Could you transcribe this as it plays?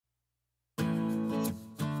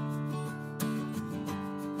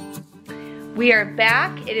We are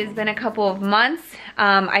back. It has been a couple of months.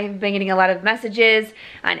 I've been getting a lot of messages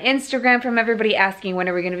on Instagram from everybody asking when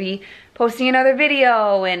are we going to be posting another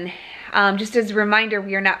video, and just as a reminder,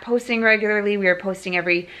 we are not posting regularly. We are posting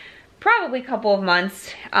every probably couple of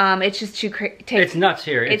months. It's just too it's nuts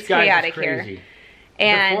here. It's chaotic here.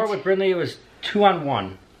 And before with Brinley it was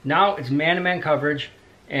 2-on-1. Now it's man-to-man coverage,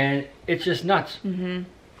 and it's just nuts.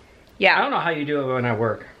 Yeah. I don't know how you do it when I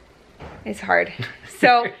work. It's hard.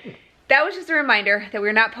 So that was just a reminder that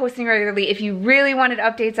we're not posting regularly. If you really wanted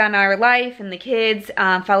updates on our life and the kids,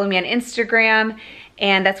 follow me on Instagram,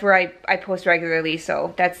 and that's where I post regularly,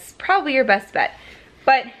 so that's probably your best bet.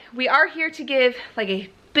 But we are here to give like a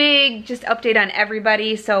big just update on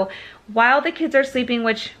everybody. So while the kids are sleeping,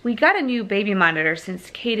 which we got a new baby monitor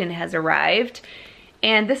since Caden has arrived,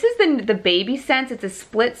 and this is the Babysense. It's a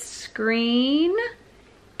split screen,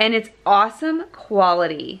 and it's awesome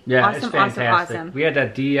quality. Yeah, awesome, it's fantastic. awesome. We had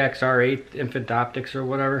that DXR8 infant optics or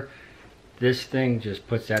whatever. This thing just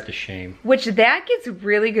puts that to shame. Which that gets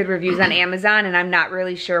really good reviews on Amazon, and I'm not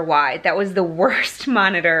really sure why. That was the worst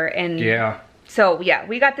monitor, and yeah. So yeah,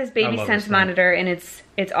 we got this Babysense monitor, and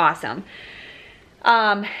it's awesome.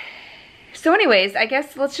 So anyways, I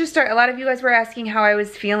guess let's just start. A lot of you guys were asking how I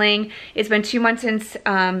was feeling. It's been 2 months since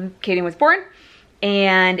Caden was born,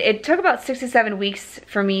 and it took about 6 to 7 weeks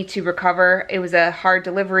for me to recover. It was a hard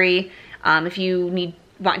delivery. If you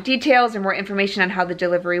want details or more information on how the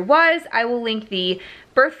delivery was, I will link the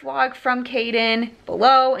birth vlog from Caden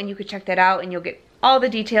below, and you could check that out, and you'll get all the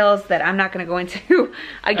details that I'm not going to go into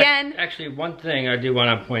again. Actually, one thing I do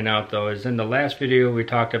want to point out though is in the last video we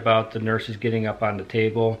talked about the nurses getting up on the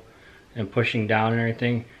table and pushing down and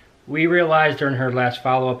everything. We realized during her last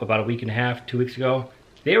follow-up about a week and a half, 2 weeks ago,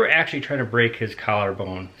 they were actually trying to break his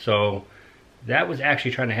collarbone. So that was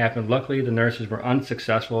actually trying to happen. Luckily the nurses were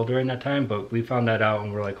unsuccessful during that time, but we found that out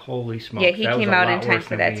and we're like, holy smokes. Yeah, he came out in time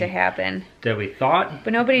for that to happen. That we thought.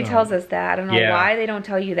 But nobody tells us that. I don't know why they don't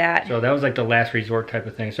tell you that. So that was like the last resort type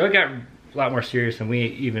of thing. So it got a lot more serious than we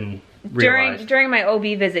even realized. During my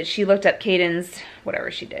OB visit, she looked up Caden's,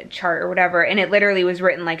 whatever she did, chart or whatever, and it literally was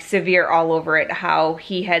written like severe all over it, how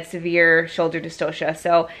he had severe shoulder dystocia.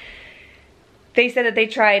 So they said that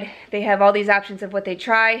they have all these options of what they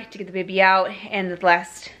try to get the baby out, and the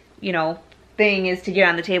last, thing is to get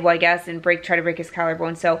on the table, I guess, and try to break his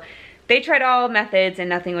collarbone. So they tried all methods and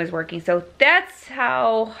nothing was working. So that's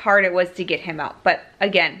how hard it was to get him out. But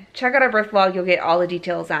again, check out our birth vlog. You'll get all the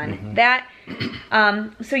details on that.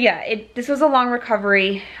 So yeah, this was a long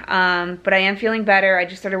recovery, but I am feeling better. I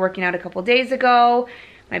just started working out a couple days ago.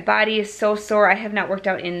 My body is so sore. I have not worked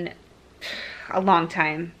out in a long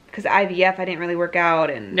time because IVF, I didn't really work out.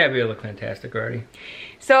 And yeah, we look fantastic already.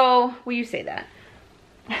 So, will you say that?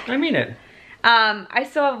 I mean it. I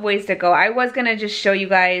still have ways to go. I was gonna just show you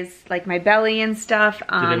guys like my belly and stuff.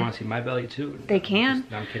 Do they want to see my belly too? They can.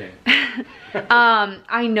 No, I'm kidding.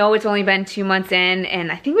 I know it's only been 2 months in,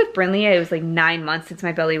 and I think with Brinley it was like 9 months since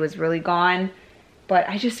my belly was really gone. But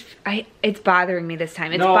it's bothering me this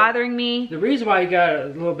time. It's bothering me. The reason why you got a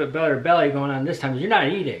little bit better belly going on this time is you're not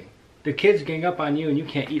eating. The kids gang up on you and you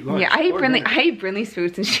can't eat lunch. Yeah, I eat Brinley's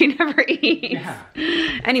food since she never eats. Yeah.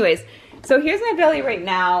 Anyways. So here's my belly right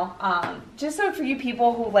now. Just so for you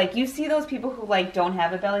people who you see those people who don't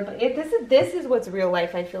have a belly, but this is what's real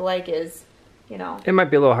life. I feel like is, It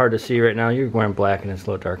might be a little hard to see right now. You're wearing black and it's a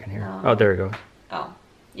little dark in here. Oh, there it goes. Oh,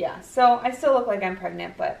 yeah. So I still look like I'm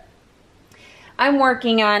pregnant, but I'm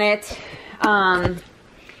working on it. And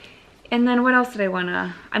then what else did I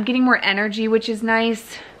wanna? I'm getting more energy, which is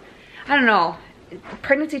nice. I don't know.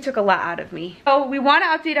 Pregnancy took a lot out of me. So we want to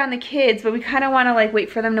update on the kids, but we kind of want to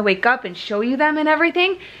wait for them to wake up and show you them and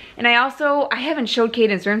everything. And I haven't showed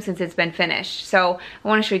Caden's room since it's been finished. So I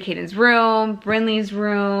want to show you Caden's room, Brinley's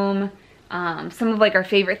room, some of our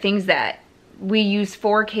favorite things that we use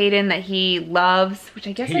for Caden that he loves, which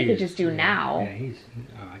I guess I could just do now. Yeah,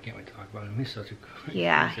 I can't wait to talk about him. He's such a good.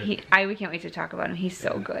 Yeah, we can't wait to talk about him. He's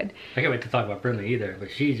so good. I can't wait to talk about Brinley either,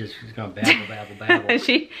 but she's gonna babble.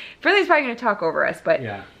 Brinley's probably gonna talk over us, but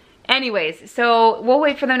yeah. Anyways, so we'll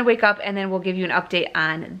wait for them to wake up and then we'll give you an update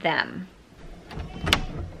on them.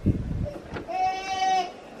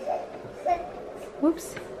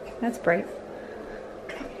 Whoops, that's bright.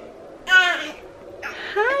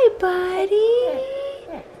 Hi, buddy.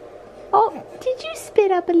 Oh, did you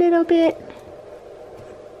spit up a little bit?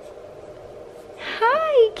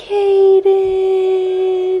 Hi,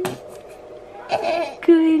 Caden.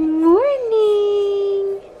 Good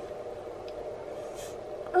morning.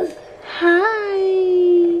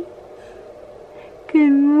 Hi.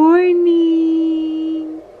 Good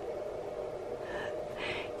morning.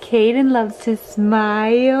 Caden loves to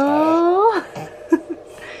smile.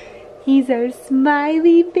 He's our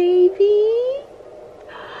smiley baby.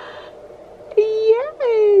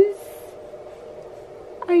 Yes.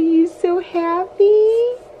 Are you so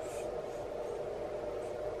happy?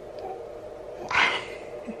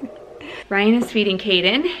 Ryan is feeding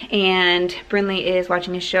Caden and Brinley is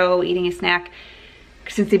watching a show, eating a snack,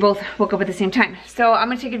 since they both woke up at the same time. So I'm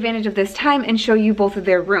gonna take advantage of this time and show you both of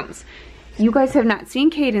their rooms. You guys have not seen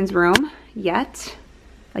Caden's room yet,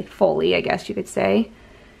 like fully, I guess you could say.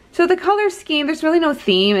 So the color scheme, there's really no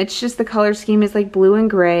theme. It's just the color scheme is like blue and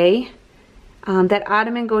gray. That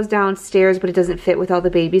ottoman goes downstairs, but it doesn't fit with all the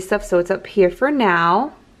baby stuff, so it's up here for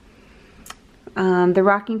now. The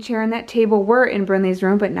rocking chair and that table were in Brinley's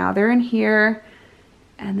room, but now they're in here.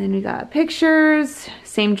 And then we got pictures,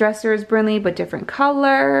 same dresser as Brinley, but different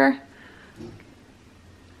color.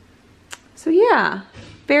 So yeah,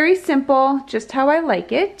 very simple, just how I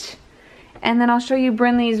like it. And then I'll show you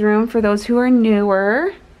Brinley's room for those who are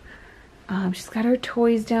newer. She's got her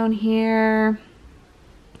toys down here.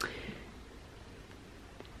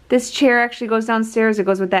 This chair actually goes downstairs. It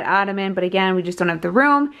goes with that ottoman, but again, we just don't have the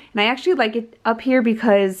room. And I actually like it up here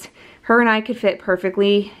because her and I could fit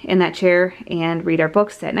perfectly in that chair and read our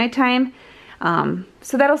books at nighttime.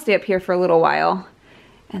 So that'll stay up here for a little while.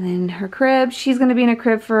 And then her crib, she's gonna be in a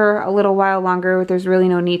crib for a little while longer. There's really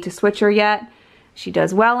no need to switch her yet. She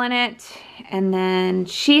does well in it. And then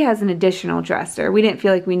she has an additional dresser. We didn't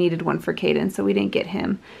feel like we needed one for Caden, so we didn't get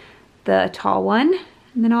him the tall one.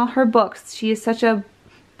 And then all her books. She is such a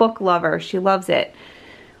book lover. She loves it.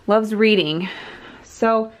 Loves reading.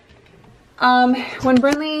 So when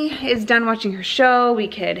Brinley is done watching her show, we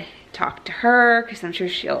could talk to her because I'm sure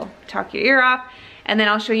she'll talk your ear off. And then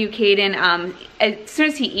I'll show you Caden. As soon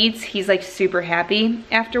as he eats, he's like super happy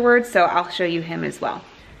afterwards, so I'll show you him as well.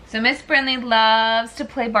 So Miss Brinley loves to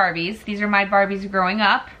play Barbies. These are my Barbies growing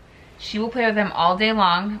up. She will play with them all day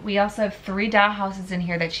long. We also have 3 doll houses in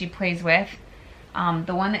here that she plays with.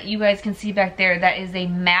 The one that you guys can see back there, that is a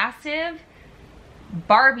massive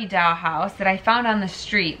Barbie doll house that I found on the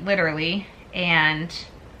street, literally, and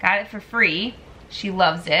got it for free. She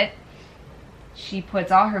loves it. She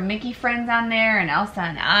puts all her Mickey friends on there, and Elsa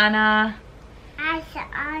and Anna. Elsa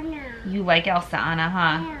Anna. You like Elsa Anna,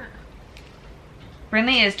 huh? Yeah.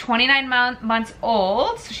 Brinley is 29 months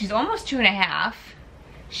old, so she's almost 2.5.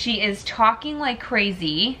 She is talking like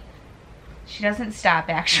crazy. She doesn't stop,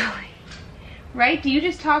 actually. Right? Do you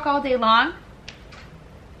just talk all day long?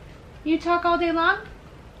 You talk all day long?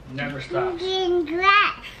 Never stops.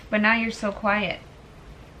 But now you're so quiet.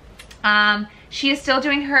 She is still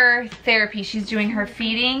doing her therapy. She's doing her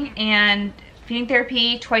feeding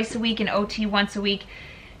therapy twice a week and OT once a week.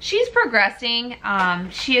 She's progressing.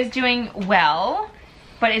 She is doing well,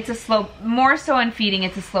 but it's a slow, more so in feeding,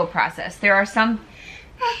 it's a slow process. There are some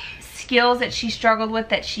skills that she struggled with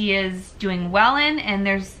that she is doing well in, and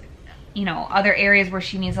there's, you know, other areas where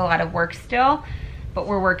she needs a lot of work still, but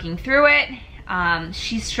we're working through it.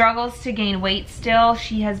 She struggles to gain weight still.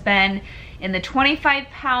 She has been in the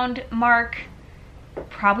 25-pound mark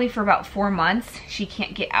probably for about 4 months. She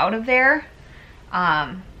can't get out of there.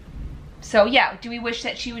 So yeah, do we wish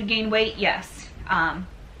that she would gain weight? Yes.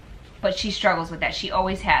 But she struggles with that. She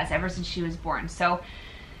always has, ever since she was born. So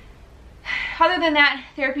other than that,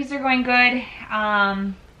 therapies are going good.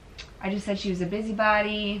 I just said she was a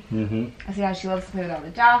busybody. I said how she loves to play with all the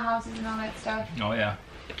doll houses and all that stuff. Oh yeah.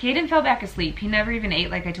 Caden fell back asleep. He never even ate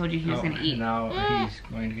like I told you he was going to eat. Now he's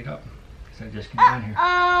going to get up. So I just came down here.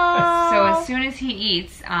 So as soon as he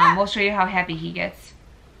eats, we'll show you how happy he gets.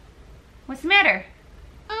 What's the matter?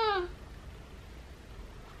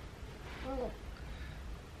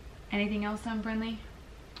 Anything else on Brinley?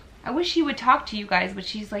 I wish she would talk to you guys, but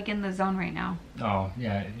she's like in the zone right now. Oh,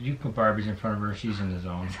 yeah. You put Barbies in front of her, she's in the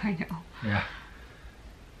zone. I know. Yeah.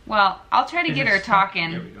 Well, I'll try to get her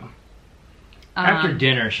talking. There we go. After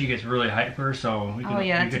dinner, she gets really hyper, so we could, we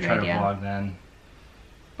could try to vlog then.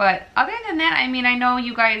 But other than that, I mean, I know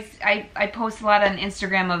you guys, I post a lot on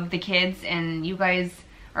Instagram of the kids, and you guys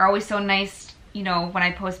are always so nice, you know, when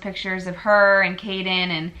I post pictures of her and Caden,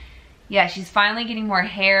 and yeah, she's finally getting more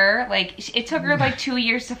hair. Like, it took her like 2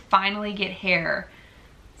 years to finally get hair.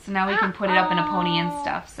 So now we can put it up in a pony and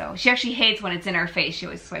stuff. So she actually hates when it's in her face. She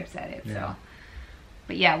always swipes at it. Yeah. So,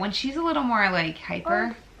 but yeah, when she's a little more like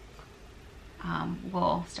hyper,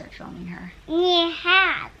 we'll start filming her. Need a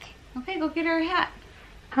hat. Okay, go get her a hat.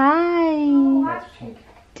 Hi.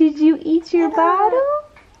 Did you eat your bottle?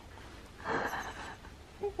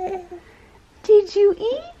 Did you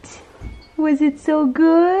eat? Was it so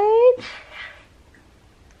good?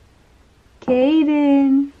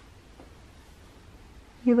 Caden.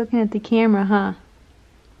 You're looking at the camera, huh?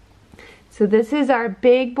 So this is our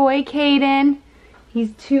big boy Caden.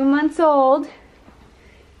 He's 2 months old.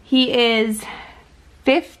 He is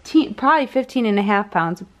 15, probably 15 and a half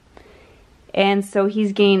pounds. And so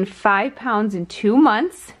he's gained 5 pounds in 2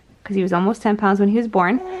 months because he was almost 10 pounds when he was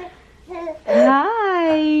born.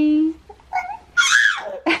 Hi.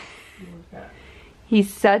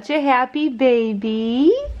 He's such a happy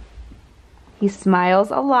baby. He smiles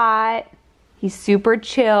a lot. He's super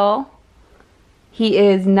chill. He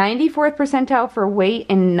is 94th percentile for weight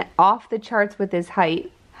and off the charts with his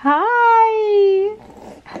height. Hi.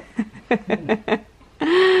 He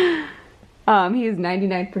is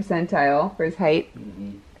 99th percentile for his height.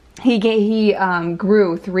 He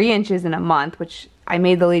grew 3 inches in a month, which I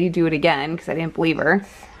made the lady do it again because I didn't believe her.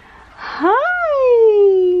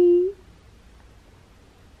 Hi.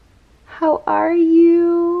 How are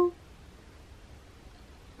you?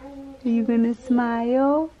 Are you gonna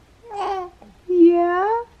smile? Yeah?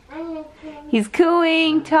 He's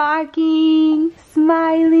cooing, talking,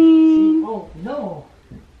 smiling. Oh, no.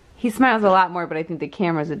 He smiles a lot more, but I think the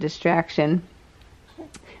camera's a distraction.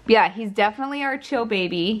 But yeah, he's definitely our chill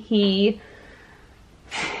baby. He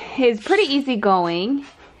is pretty easygoing.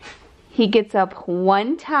 He gets up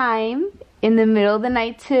 1 time in the middle of the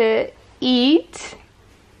night to eat.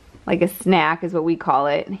 Like a snack is what we call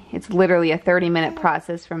it. It's literally a 30-minute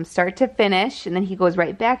process from start to finish, and then he goes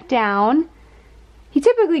right back down. He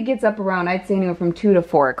typically gets up around, I'd say, anywhere from 2 to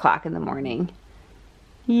 4 o'clock in the morning.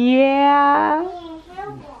 Yeah.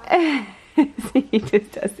 He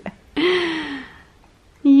just does that.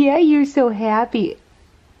 Yeah, you're so happy.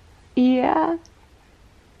 Yeah.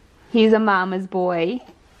 He's a mama's boy.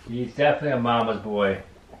 He's definitely a mama's boy.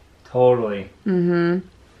 Totally. Mm-hmm.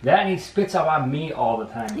 That and he spits up on me all the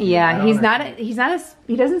time. Yeah, he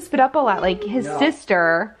doesn't spit up a lot like his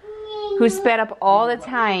sister, who spit up all the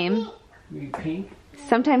time. You pink?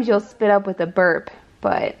 Sometimes you'll spit up with a burp,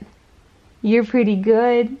 but you're pretty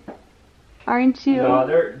good, aren't you? No,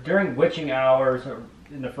 during witching hours, or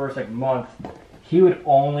in the first month, he would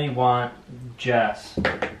only want Jess.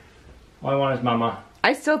 All I want is Mama.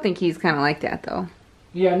 I still think he's kind of like that, though.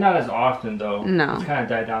 Yeah, not as often though. No. It's kind of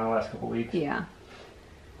died down the last couple weeks. Yeah.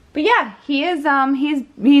 But yeah, he is.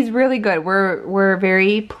 He's really good. We're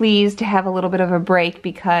very pleased to have a little bit of a break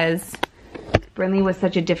because Brinley was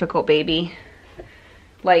such a difficult baby.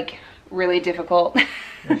 Like, really difficult.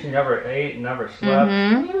 She never ate, never slept.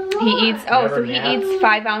 Mm-hmm. He eats. Oh, so he eats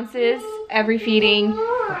 5 ounces every feeding.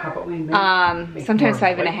 Sometimes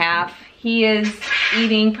 5.5. He is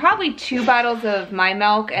eating probably 2 bottles of my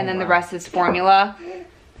milk, and then the rest is formula.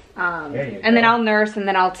 And then I'll nurse, and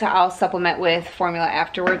then I'll supplement with formula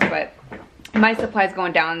afterwards. But my supply's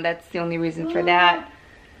going down. That's the only reason for that.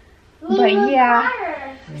 But yeah,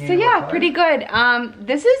 so yeah, pretty good.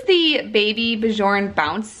 This is the Baby Bjorn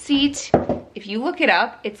bounce seat. If you look it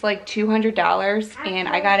up, it's like $200, and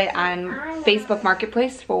I got it on Facebook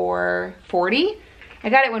Marketplace for $40. I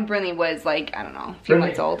got it when Brinley was like, I don't know, a few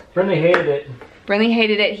months old. Brinley hated it. Brinley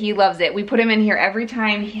hated it. He loves it. We put him in here every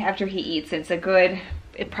time after he eats. It's a good,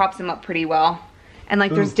 it props him up pretty well. And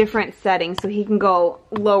like there's different settings, so he can go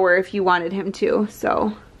lower if you wanted him to.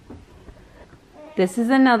 So this is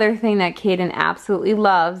another thing that Caden absolutely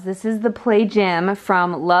loves. This is the Play Gym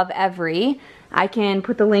from Love Every. I can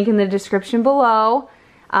put the link in the description below.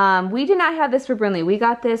 We did not have this for Brinley. We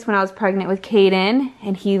got this when I was pregnant with Caden,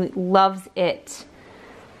 and he loves it.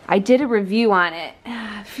 I did a review on it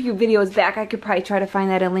a few videos back. I could probably try to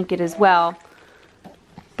find that and link it as well.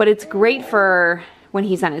 But it's great for when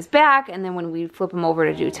he's on his back, and then when we flip him over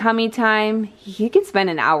to do tummy time. He can spend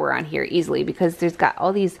an hour on here easily because there's got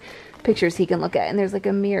all these pictures he can look at, and there's like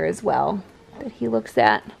a mirror as well that he looks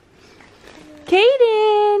at.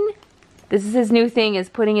 Caden! This is his new thing, is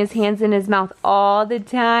putting his hands in his mouth all the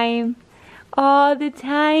time. All the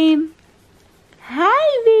time.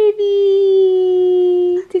 Hi,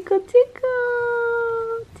 baby! Tickle,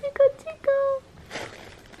 tickle! Tickle, tickle!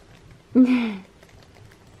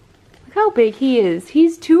 Look how big he is.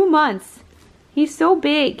 He's 2 months. He's so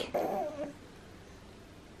big.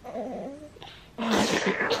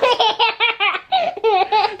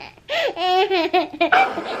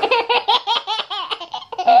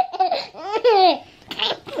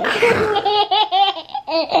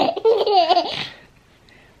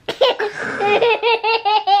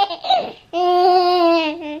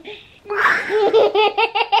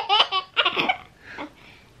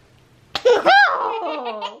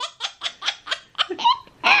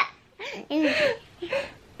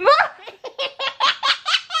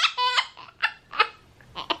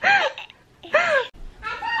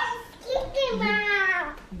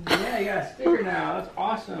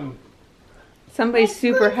 Somebody's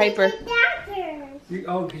super hyper.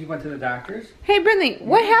 Oh, because you went to the doctor's? Hey, Brinley,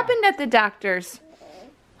 what happened at the doctor's?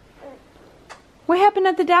 What happened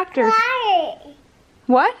at the doctor's? Cry.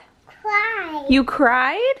 What? Cry. You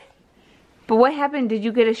cried? But what happened? Did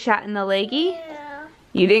you get a shot in the leggy? Yeah.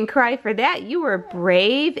 You didn't cry for that. You were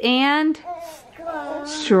brave and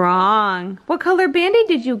strong. What color Band-Aid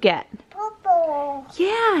did you get? Purple.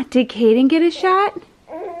 Yeah. Did Caden get a shot?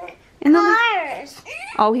 In the Cars.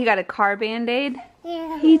 Oh, he got a car Band-Aid?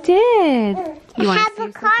 Yeah. He did. You want Have to a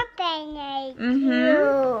see some? car Band-Aid.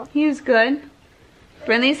 Mm-hmm. He was good.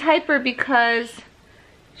 Brinley's hyper because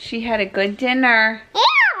she had a good dinner.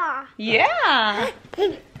 Yeah. Yeah.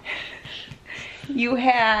 You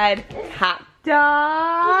had hot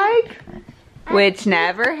dog, which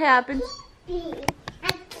never happens. I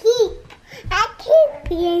keep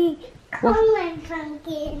being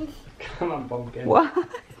pumpkins. Come on, pumpkin. What?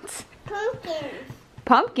 Pumpkins.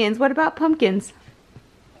 Pumpkins? What about pumpkins?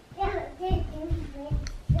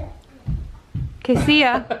 Okay, see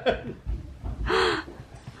ya.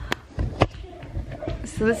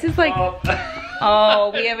 So this is like,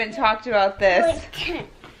 oh, we haven't talked about this.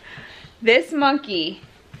 This monkey,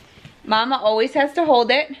 Mama always has to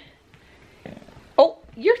hold it. Oh,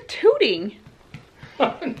 you're tooting.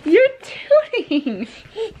 You're tooting.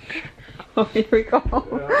 Oh, here we go.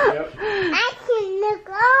 Yep. I can look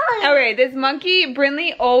on. Okay, this monkey,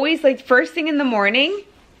 Brinley, always, like, first thing in the morning.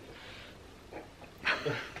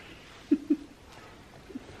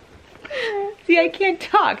 See, I can't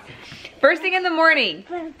talk. First thing in the morning,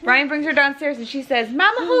 Ryan brings her downstairs and she says,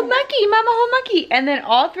 Mama, hold monkey, Mama, hold monkey. And then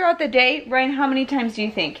all throughout the day, Ryan, how many times do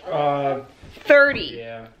you think? 30.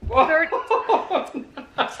 Yeah. 30.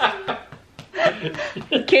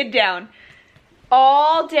 Kid down.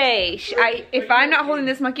 All day. If I'm not holding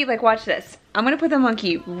this monkey, like, watch this. I'm going to put the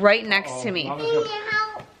monkey right next to me.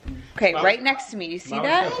 Okay, right next to me. Do you see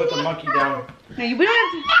that? Gonna put the monkey down. No, we don't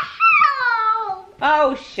have to.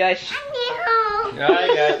 Oh, shush. Yeah, I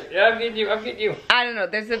got it. Yeah, I'm getting you. I don't know.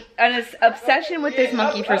 There's an obsession with this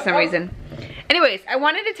monkey for some reason. Anyways, I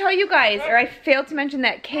wanted to tell you guys, or I failed to mention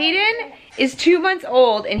that Caden is 2 months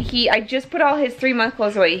old, and I just put all his 3-month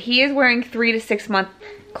clothes away. He is wearing 3 to 6 month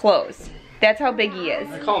clothes. That's how big he is.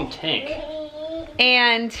 I call him Tank.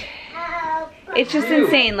 And it's just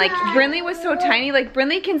insane. Like, Brinley was so tiny. Like,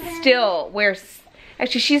 Brinley can still wear,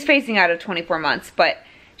 actually, she's phasing out of 24 months, but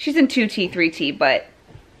she's in 2T, 3T, but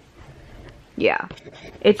yeah.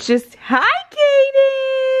 It's just, hi, Caden!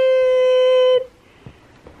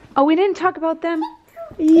 Oh, we didn't talk about them?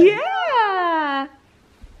 Yeah!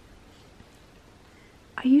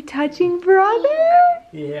 Are you touching brother?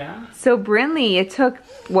 Yeah. So Brinley, it took,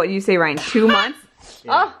 what do you say, Ryan, 2 months?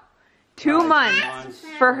 Yeah. Oh, 2 months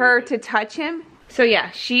for her to touch him. So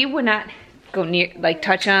yeah, she would not go near, like,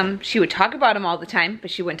 touch him. She would talk about him all the time,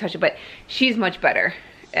 but she wouldn't touch him. But she's much better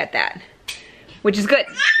at that, which is good.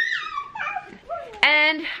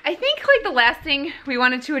 And I think, like, the last thing we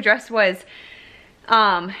wanted to address was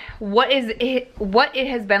what it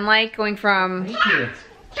has been like going from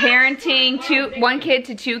parenting to 1 kid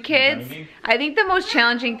to 2 kids. I think the most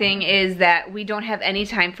challenging thing is that we don't have any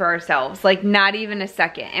time for ourselves, like, not even a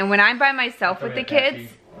second. And when I'm by myself with the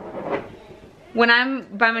kids,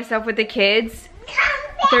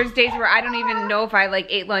 there's days where I don't even know if I, like,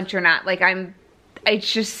 ate lunch or not. Like,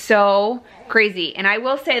 it's just so crazy. And I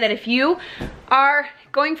will say that if you are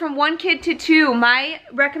going from 1 kid to 2, my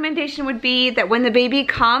recommendation would be that when the baby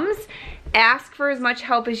comes, ask for as much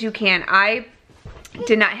help as you can. I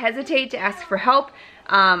did not hesitate to ask for help.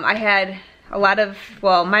 I had a lot of,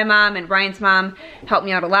 well, my mom and Ryan's mom helped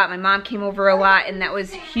me out a lot. My mom came over a lot, and that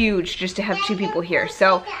was huge just to have 2 people here.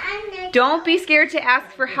 So don't be scared to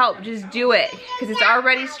ask for help. Just do it, because it's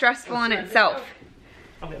already stressful in itself.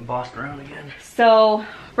 I'm getting bossed around again. So,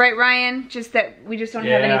 right, Ryan? Just that we just don't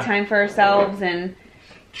have any time for ourselves, and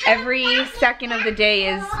every second of the day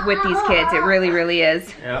is with these kids. It really, really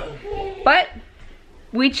is. Yep. But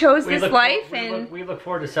we chose this life, and we look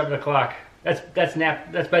forward to 7 o'clock. That's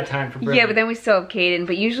bedtime for Brinley. Yeah, but then we still have Caden.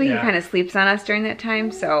 But usually he kind of sleeps on us during that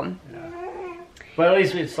time, so. Yeah. But at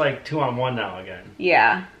least it's like 2-on-1 now again.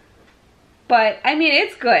 Yeah. But I mean,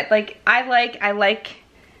 it's good. Like, I like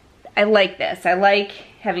this. I like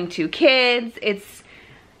having 2 kids.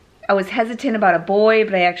 I was hesitant about a boy,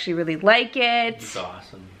 but I actually really like it. It's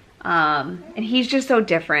awesome. And he's just so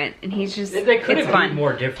different, and he's just, they could it's have fun. been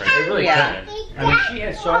more different. They really couldn't. I mean, she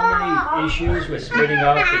has so many issues with spitting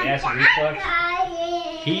up and acid reflux.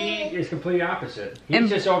 He is completely opposite. He's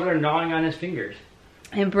just over there gnawing on his fingers.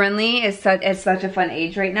 And Brinley is at such a fun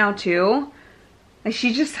age right now too. Like,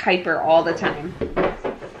 she's just hyper all the time.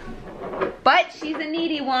 But she's a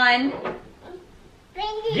needy one.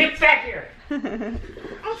 Get back here! I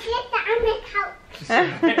sit on the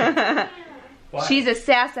couch. What? She's a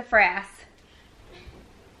sassafras.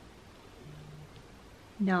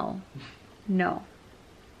 No. No.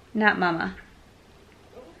 Not mama.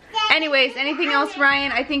 Anyways, anything else,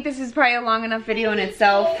 Ryan? I think this is probably a long enough video in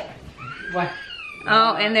itself. What?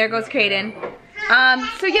 Oh, and there goes Caden.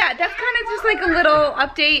 So yeah, that's kind of just like a little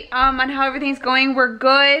update on how everything's going. We're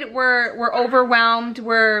good. We're overwhelmed.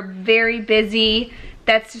 We're very busy.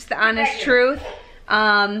 That's just the honest truth.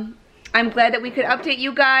 I'm glad that we could update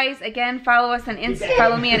you guys. Again, follow me on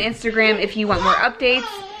Instagram if you want more updates.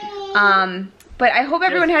 But I hope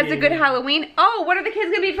everyone has a good Halloween. Oh, what are the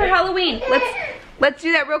kids gonna be for Halloween? Let's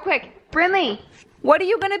do that real quick. Brinley, what are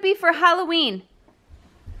you gonna be for Halloween?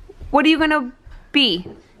 What are you gonna be?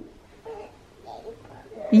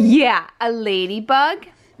 Yeah, a ladybug.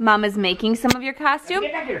 Mama's making some of your costume.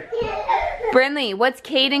 Brinley, what's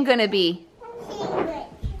Caden gonna be?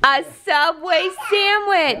 A Subway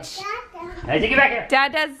sandwich. Hey, take it back here.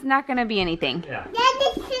 Dada's not gonna be anything. Yeah.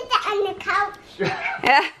 Daddy, sit on the couch.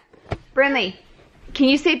 Brinley, can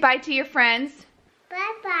you say bye to your friends?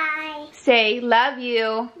 Bye-bye. Say love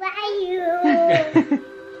you. Bye, you.